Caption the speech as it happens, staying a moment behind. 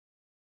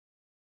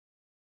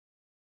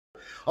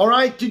All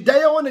right,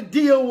 today I want to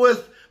deal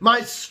with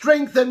my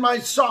strength and my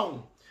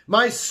song.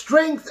 My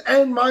strength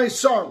and my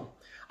song.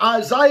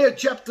 Isaiah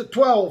chapter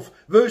 12,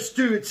 verse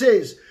 2, it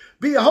says,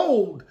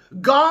 "Behold,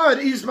 God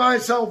is my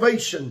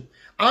salvation.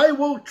 I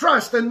will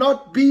trust and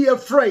not be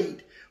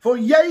afraid. For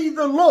yea,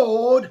 the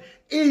Lord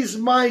is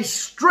my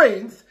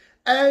strength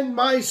and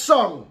my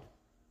song.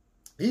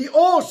 He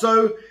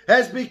also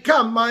has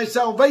become my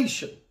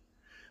salvation."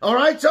 All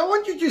right, so I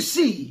want you to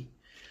see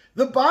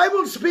the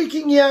Bible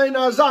speaking here in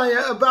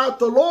Isaiah about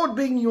the Lord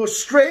being your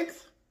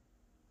strength,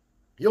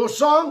 your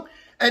song,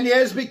 and He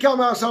has become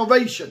our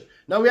salvation.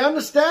 Now we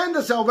understand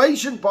the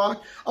salvation part.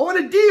 I want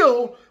to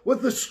deal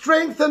with the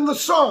strength and the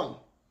song.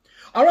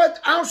 All right,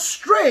 our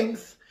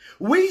strength,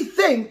 we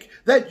think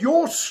that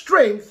your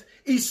strength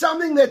is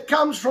something that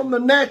comes from the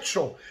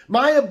natural.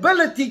 My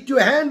ability to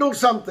handle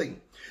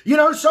something. You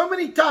know, so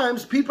many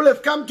times people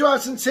have come to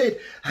us and said,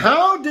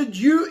 "How did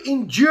you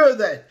endure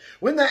that?"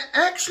 When they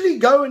actually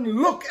go and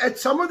look at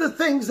some of the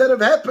things that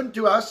have happened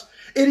to us,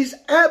 it is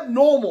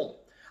abnormal.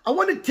 I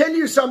want to tell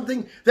you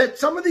something, that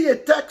some of the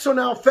attacks on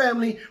our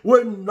family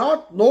were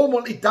not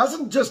normal. It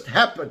doesn't just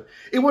happen.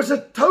 It was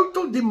a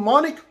total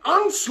demonic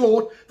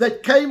onslaught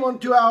that came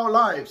onto our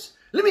lives.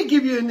 Let me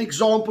give you an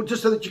example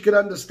just so that you can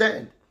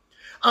understand.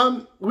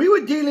 We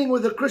were dealing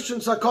with a Christian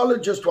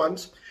psychologist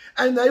once,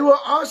 and they were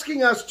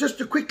asking us just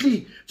to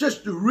quickly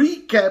just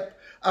recap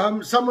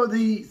some of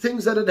the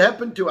things that had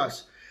happened to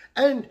us.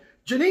 And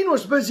Janine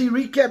was busy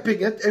recapping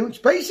it, and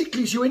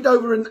basically she went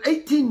over an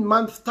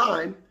 18-month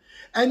time.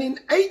 And in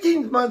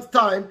 18-month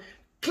time,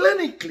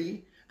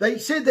 clinically, they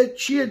said that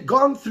she had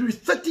gone through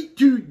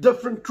 32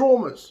 different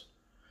traumas.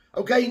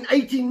 Okay, in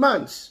 18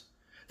 months.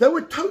 They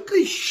were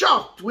totally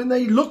shocked when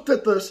they looked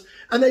at this,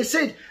 and they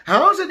said,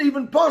 "How is it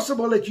even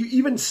possible that you're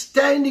even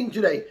standing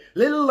today,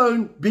 let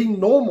alone being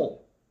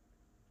normal?"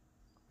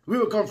 We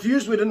were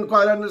confused. We didn't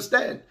quite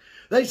understand.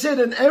 They said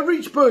an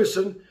average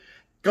person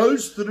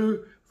goes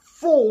through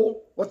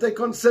 4 what they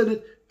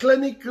considered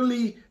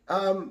clinically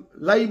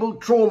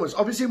labeled traumas.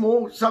 Obviously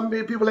more, some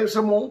people have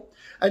some more.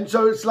 And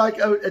so it's like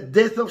a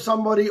death of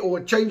somebody or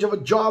a change of a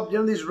job. You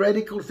know, these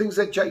radical things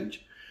that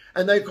change.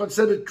 And they're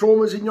considered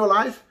traumas in your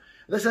life.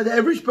 They said the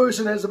average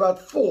person has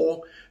about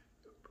 4.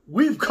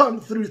 We've gone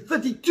through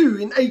 32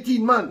 in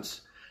 18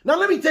 months. Now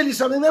let me tell you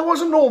something, that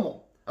wasn't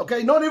normal.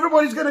 Okay, not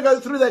everybody's going to go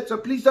through that, so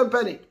please don't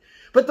panic.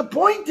 But the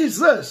point is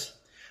this: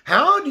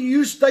 how do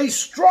you stay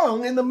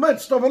strong in the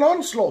midst of an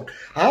onslaught?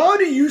 How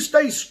do you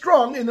stay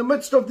strong in the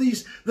midst of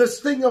this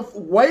thing of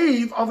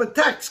wave of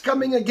attacks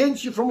coming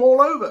against you from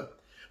all over?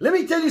 Let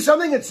me tell you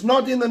something, it's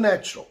not in the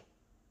natural.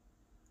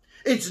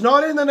 It's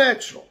not in the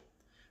natural.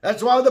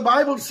 That's why the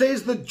Bible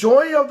says the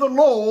joy of the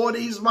Lord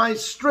is my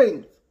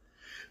strength.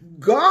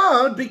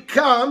 God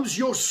becomes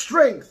your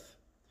strength.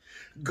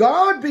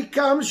 God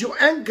becomes your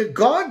anchor.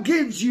 God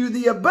gives you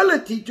the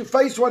ability to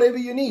face whatever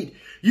you need.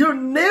 You're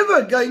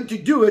never going to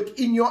do it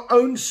in your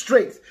own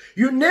strength.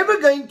 You're never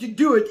going to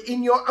do it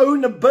in your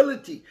own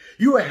ability.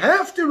 You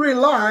have to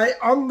rely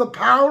on the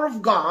power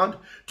of God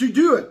to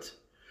do it.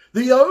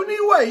 The only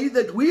way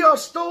that we are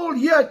still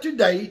here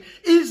today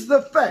is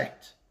the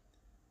fact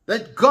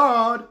that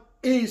God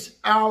is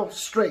our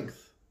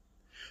strength.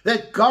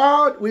 That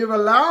God, we've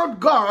allowed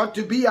God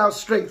to be our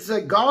strength.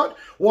 Say, "God,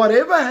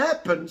 whatever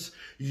happens,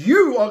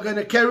 you are going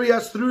to carry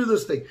us through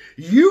this thing.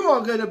 You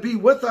are going to be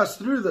with us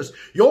through this.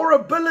 Your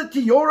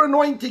ability, your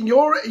anointing,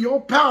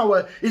 your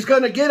power is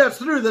going to get us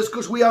through this,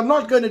 because we are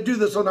not going to do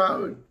this on our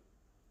own."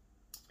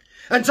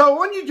 And so I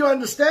want you to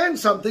understand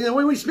something. And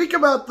when we speak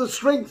about the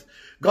strength,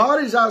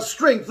 God is our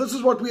strength, this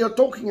is what we are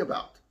talking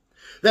about.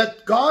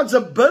 That God's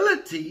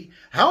ability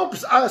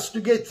helps us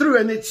to get through,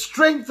 and it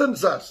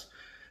strengthens us.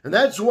 And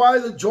that's why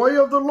the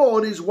joy of the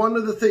Lord is one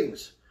of the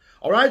things.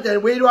 All right,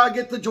 and where do I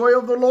get the joy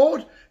of the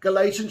Lord?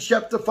 Galatians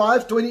chapter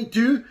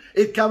 5:22.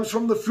 It comes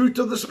from the fruit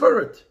of the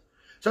Spirit.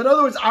 So in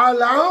other words, I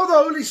allow the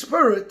Holy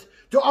Spirit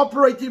to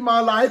operate in my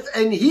life,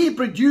 and He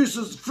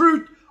produces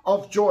fruit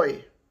of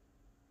joy.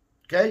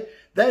 Okay,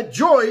 that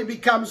joy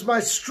becomes my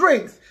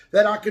strength,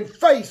 that I can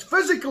face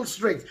physical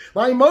strength,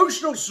 my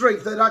emotional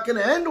strength, that I can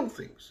handle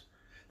things.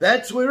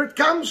 That's where it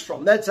comes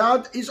from. That's how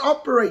it is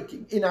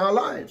operating in our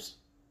lives.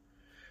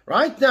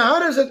 Right? Now, how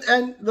does it,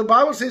 and the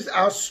Bible says,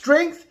 our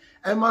strength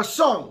and my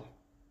song.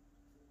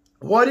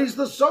 What is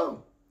the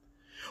song?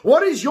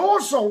 What is your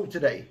song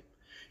today?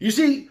 You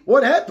see,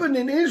 what happened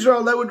in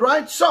Israel, they would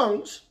write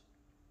songs,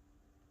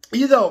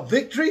 either of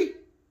victory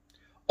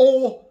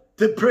or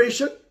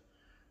depression.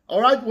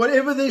 All right,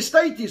 whatever their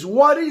state is.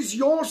 What is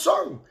your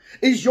song?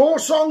 Is your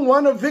song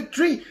one of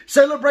victory,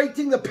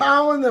 celebrating the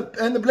power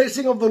and the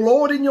blessing of the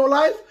Lord in your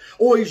life?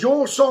 Or is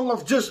your song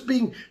of just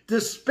being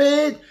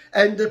despaired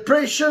and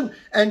depression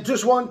and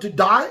just want to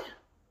die?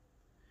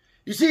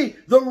 You see,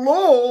 the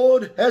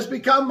Lord has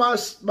become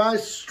my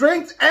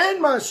strength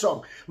and my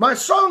song. My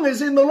song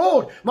is in the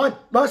Lord.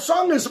 My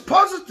song is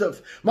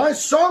positive. My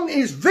song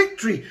is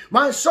victory.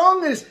 My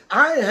song is,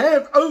 I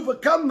have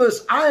overcome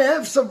this. I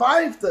have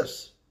survived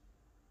this.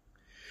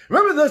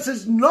 Remember, this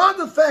is not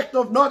the fact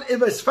of not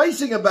ever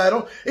facing a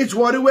battle. It's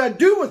what do I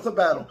do with the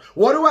battle?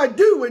 What do I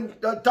do when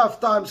tough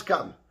times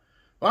come?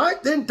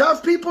 Right? Then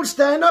tough people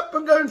stand up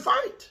and go and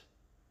fight.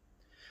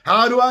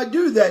 How do I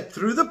do that?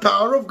 Through the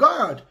power of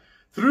God,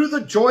 through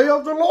the joy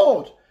of the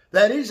Lord.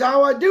 That is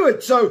how I do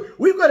it. So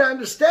we've got to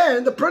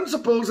understand the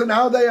principles and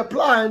how they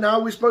apply and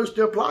how we're supposed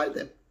to apply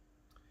them.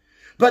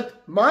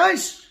 But my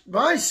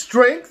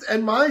strength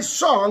and my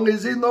song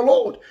is in the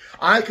Lord.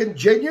 I can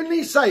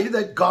genuinely say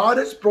that God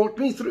has brought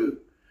me through.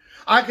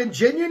 I can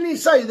genuinely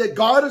say that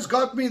God has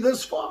got me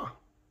this far.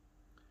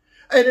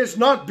 It has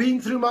not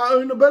been through my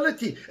own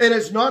ability. It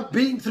has not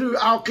been through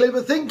our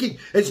clever thinking.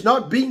 It's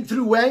not been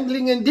through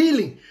wangling and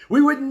dealing.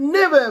 We would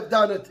never have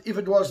done it if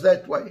it was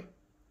that way.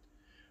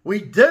 We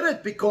did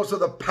it because of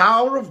the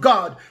power of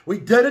God. We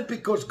did it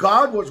because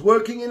God was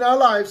working in our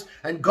lives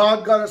and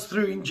God got us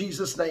through in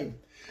Jesus' name.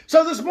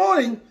 So this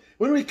morning,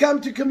 when we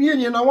come to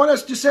communion, I want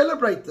us to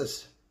celebrate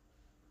this.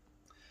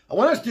 I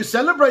want us to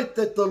celebrate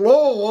that the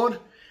Lord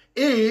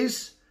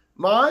is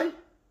my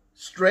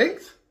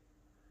strength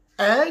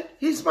and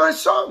He's my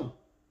song.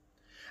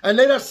 And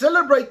let us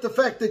celebrate the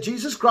fact that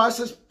Jesus Christ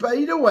has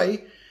paid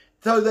away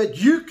so that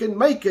you can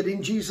make it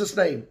in Jesus'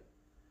 name.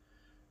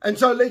 And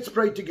so let's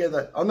pray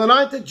together. On the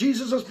night that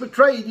Jesus was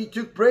betrayed, He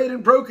took bread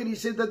and broke it. He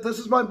said that this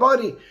is my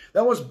body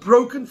that was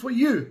broken for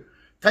you.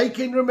 Take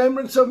in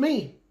remembrance of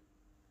me.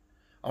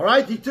 All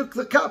right, He took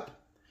the cup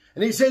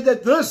and He said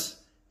that this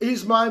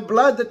is my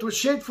blood that was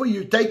shed for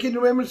you. Take in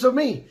remembrance of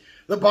me.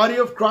 The body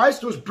of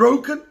Christ was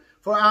broken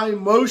for our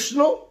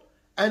emotional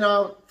and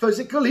our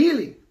physical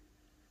healing.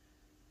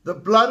 The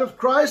blood of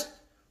Christ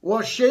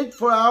was shed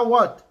for our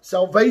what?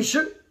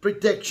 Salvation,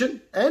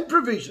 protection, and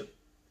provision.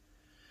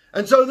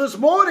 And so this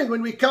morning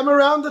when we come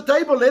around the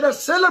table, let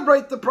us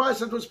celebrate the price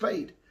that was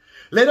paid.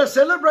 Let us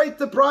celebrate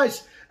the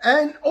price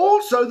and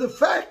also the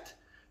fact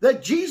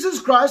that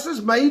Jesus Christ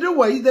has made a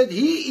way that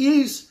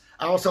He is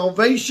our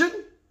salvation,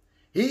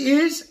 He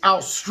is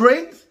our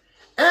strength,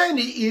 and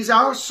He is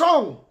our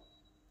song.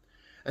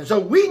 And so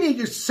we need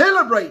to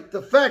celebrate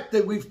the fact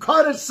that we've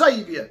got a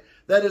Savior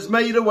that has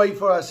made a way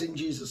for us in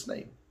Jesus'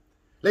 name.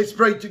 Let's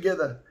pray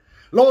together.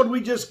 Lord, we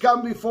just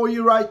come before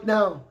you right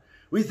now.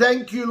 We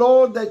thank you,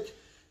 Lord, that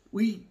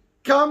we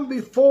come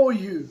before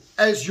you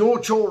as your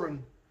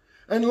children.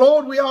 And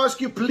Lord, we ask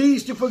you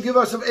please to forgive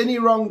us of any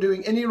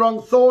wrongdoing, any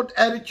wrong thought,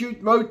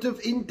 attitude, motive,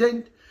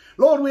 intent.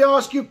 Lord, we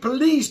ask you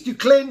please to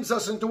cleanse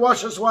us and to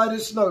wash us white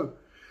as snow.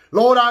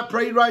 Lord, I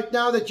pray right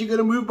now that you're going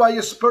to move by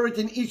your Spirit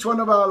in each one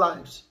of our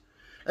lives.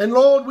 And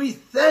Lord, we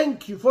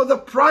thank you for the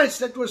price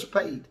that was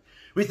paid.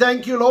 We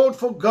thank you, Lord,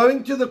 for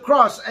going to the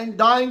cross and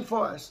dying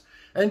for us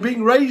and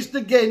being raised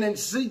again and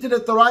seated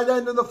at the right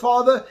hand of the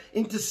Father,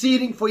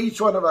 interceding for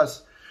each one of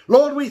us.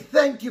 Lord, we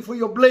thank you for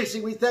your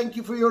blessing. We thank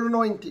you for your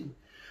anointing.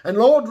 And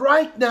Lord,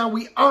 right now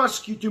we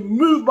ask you to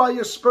move by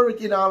your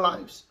Spirit in our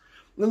lives.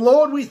 And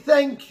Lord, we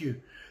thank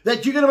you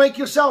that you're going to make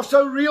yourself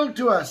so real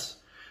to us.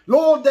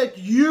 Lord, that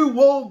you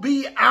will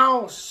be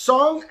our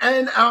song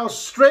and our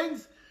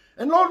strength.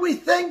 And Lord, we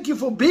thank you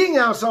for being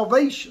our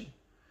salvation.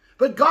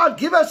 But God,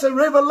 give us a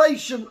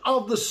revelation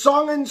of the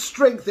song and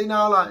strength in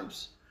our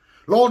lives.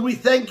 Lord, we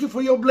thank you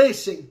for your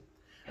blessing.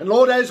 And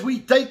Lord, as we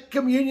take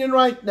communion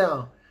right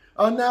now,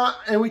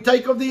 and we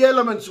take of the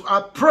elements,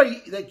 I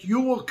pray that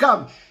you will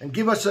come and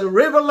give us a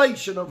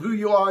revelation of who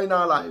you are in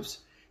our lives.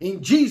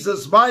 In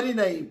Jesus' mighty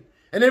name.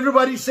 And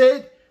everybody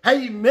said,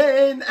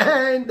 amen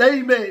and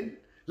amen.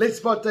 Let's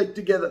partake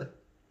together.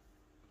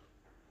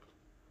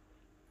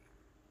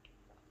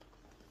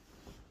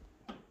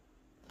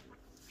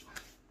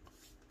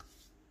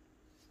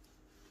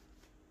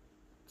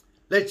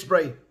 Let's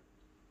pray.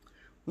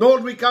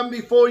 Lord, we come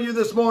before you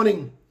this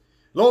morning.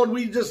 Lord,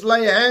 we just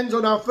lay hands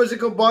on our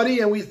physical body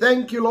and we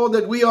thank you, Lord,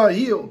 that we are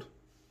healed.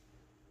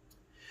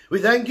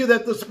 We thank you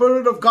that the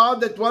Spirit of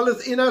God that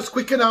dwelleth in us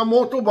quicken our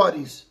mortal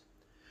bodies.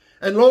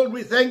 And Lord,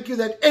 we thank you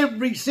that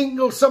every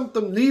single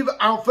symptom leave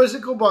our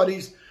physical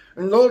bodies.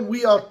 And Lord,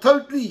 we are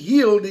totally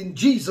healed in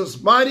Jesus'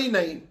 mighty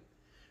name.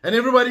 And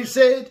everybody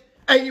said,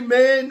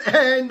 amen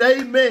and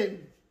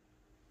amen.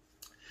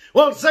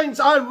 Well, saints,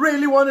 I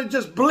really want to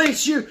just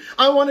bless you.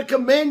 I want to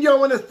commend you. I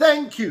want to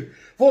thank you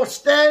for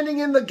standing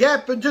in the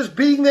gap and just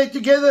being there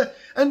together.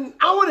 And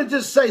I want to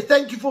just say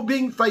thank you for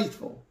being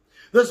faithful.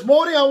 This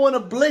morning, I want to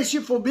bless you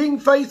for being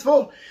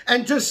faithful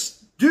and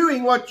just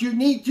doing what you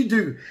need to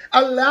do.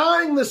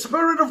 Allowing the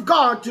Spirit of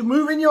God to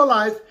move in your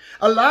life.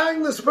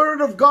 Allowing the Spirit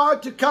of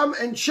God to come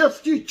and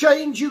shift you,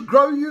 change you,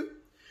 grow you.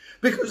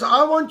 Because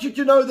I want you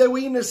to know that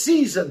we're in a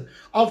season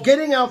of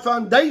getting our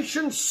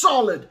foundation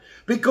solid.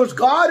 Because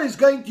God is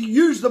going to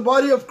use the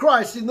body of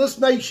Christ in this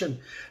nation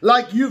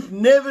like you've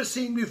never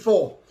seen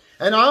before.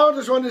 And I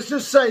just want to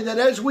just say that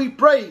as we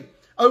pray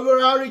over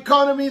our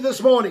economy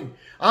this morning,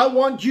 I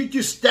want you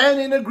to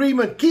stand in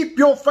agreement. Keep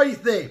your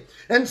faith there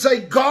and say,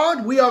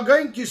 God, we are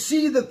going to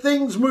see the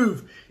things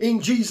move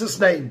in Jesus'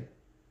 name.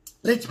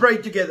 Let's pray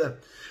together.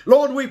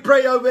 Lord, we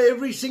pray over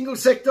every single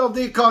sector of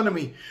the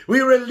economy. We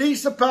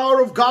release the power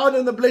of God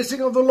and the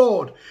blessing of the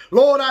Lord.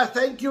 Lord, I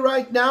thank you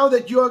right now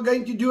that you are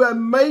going to do a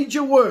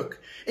major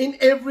work in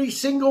every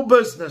single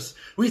business.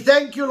 We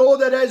thank you,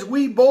 Lord, that as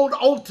we build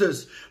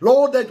altars,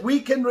 Lord, that we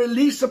can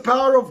release the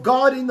power of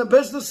God in the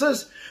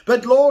businesses.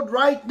 But Lord,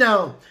 right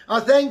now, I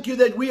thank you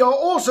that we are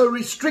also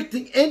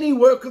restricting any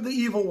work of the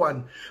evil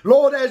one.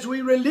 Lord, as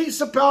we release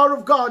the power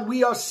of God,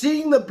 we are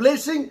seeing the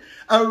blessing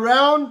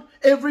around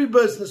every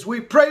business. We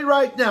pray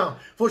right now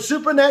for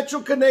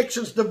supernatural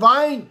connections,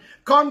 divine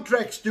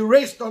contracts to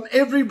rest on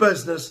every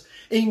business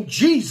in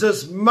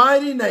Jesus'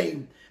 mighty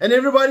name. And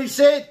everybody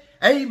said,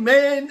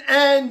 amen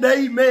and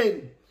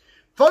amen.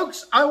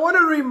 Folks, I want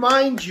to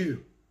remind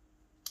you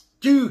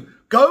to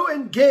go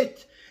and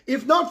get,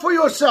 if not for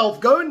yourself,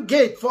 go and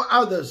get for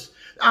others,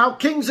 our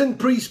Kings and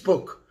Priests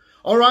book.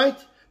 All right?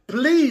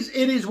 Please,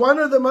 it is one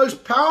of the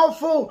most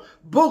powerful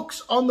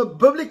books on the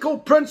biblical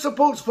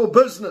principles for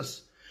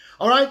business.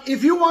 All right?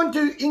 If you want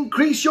to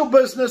increase your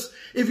business,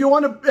 if you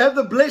want to have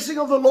the blessing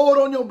of the Lord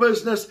on your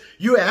business,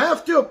 you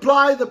have to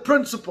apply the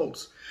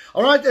principles.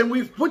 All right? And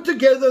we've put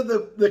together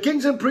the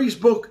Kings and Priests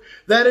book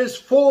that is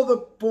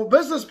for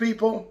business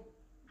people,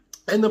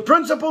 and the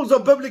principles are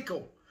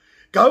biblical.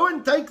 Go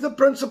and take the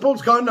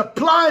principles, go and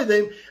apply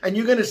them, and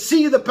you're going to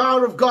see the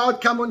power of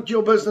God come onto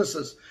your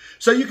businesses.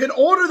 So you can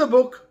order the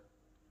book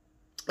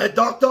at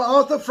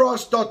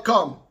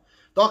drarthurfrost.com.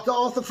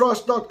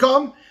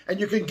 drarthurfrost.com, and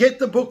you can get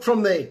the book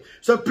from there.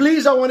 So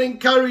please, I want to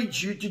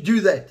encourage you to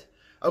do that.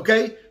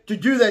 Okay? To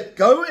do that.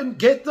 Go and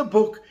get the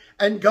book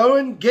and go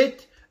and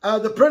get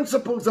the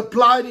principles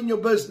applied in your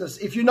business.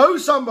 If you know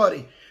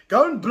somebody,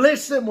 go and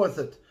bless them with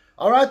it.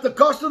 All right? The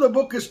cost of the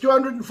book is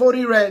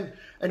 240 Rand.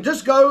 And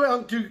just go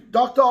on to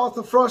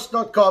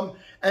drarthurfrost.com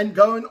and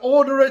go and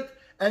order it.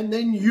 And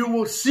then you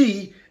will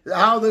see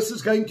how this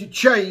is going to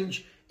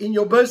change in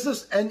your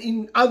business and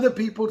in other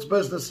people's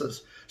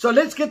businesses. So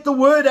let's get the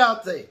word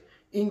out there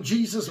in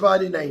Jesus'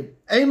 mighty name.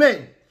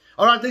 Amen.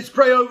 All right, let's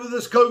pray over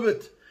this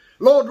COVID.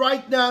 Lord,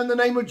 right now in the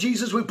name of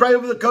Jesus, we pray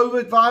over the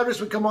COVID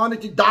virus. We command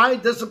it to die,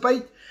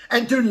 dissipate,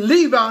 and to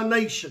leave our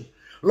nation.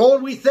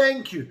 Lord, we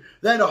thank you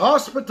that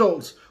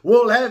hospitals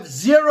will have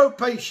 0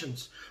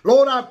 patients.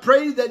 Lord, I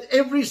pray that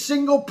every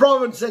single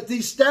province, that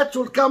these stats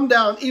will come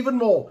down even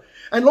more.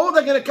 And Lord,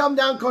 they're going to come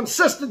down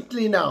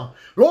consistently now.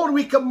 Lord,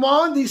 we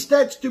command these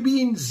stats to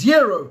be in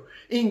 0.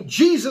 In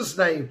Jesus'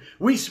 name,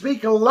 we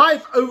speak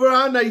life over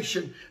our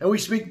nation and we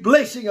speak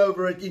blessing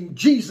over it in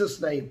Jesus'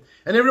 name.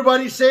 And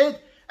everybody said,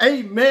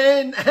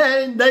 amen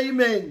and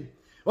amen.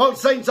 Well,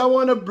 saints, I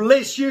want to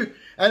bless you.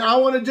 And I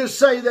want to just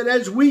say that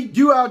as we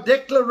do our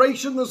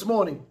declaration this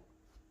morning,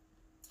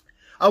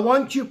 I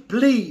want you,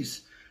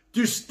 please,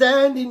 to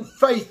stand in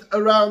faith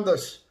around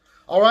this.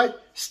 All right?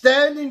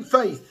 Stand in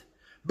faith,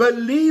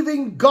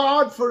 believing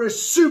God for a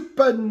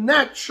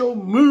supernatural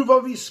move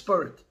of His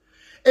Spirit.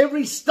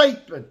 Every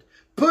statement,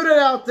 put it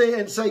out there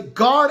and say,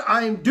 God,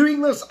 I am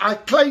doing this. I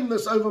claim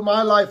this over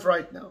my life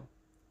right now.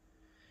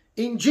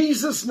 In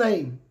Jesus'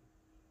 name,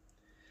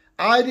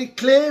 I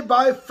declare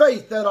by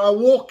faith that I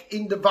walk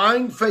in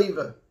divine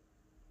favor.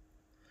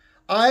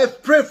 I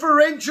have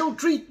preferential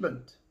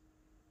treatment.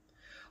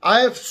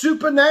 I have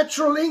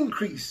supernatural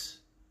increase.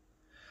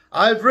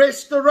 I have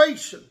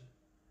restoration.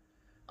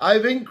 I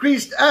have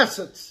increased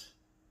assets.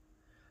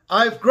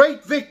 I have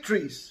great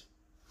victories.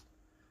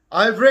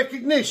 I have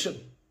recognition.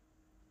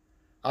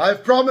 I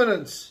have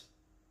prominence.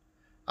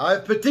 I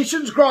have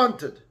petitions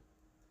granted.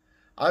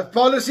 I have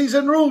policies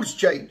and rules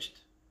changed.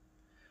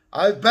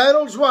 I have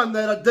battles won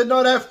that I did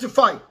not have to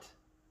fight.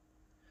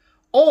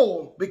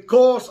 All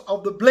because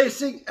of the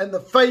blessing and the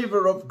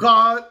favor of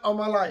God on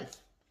my life.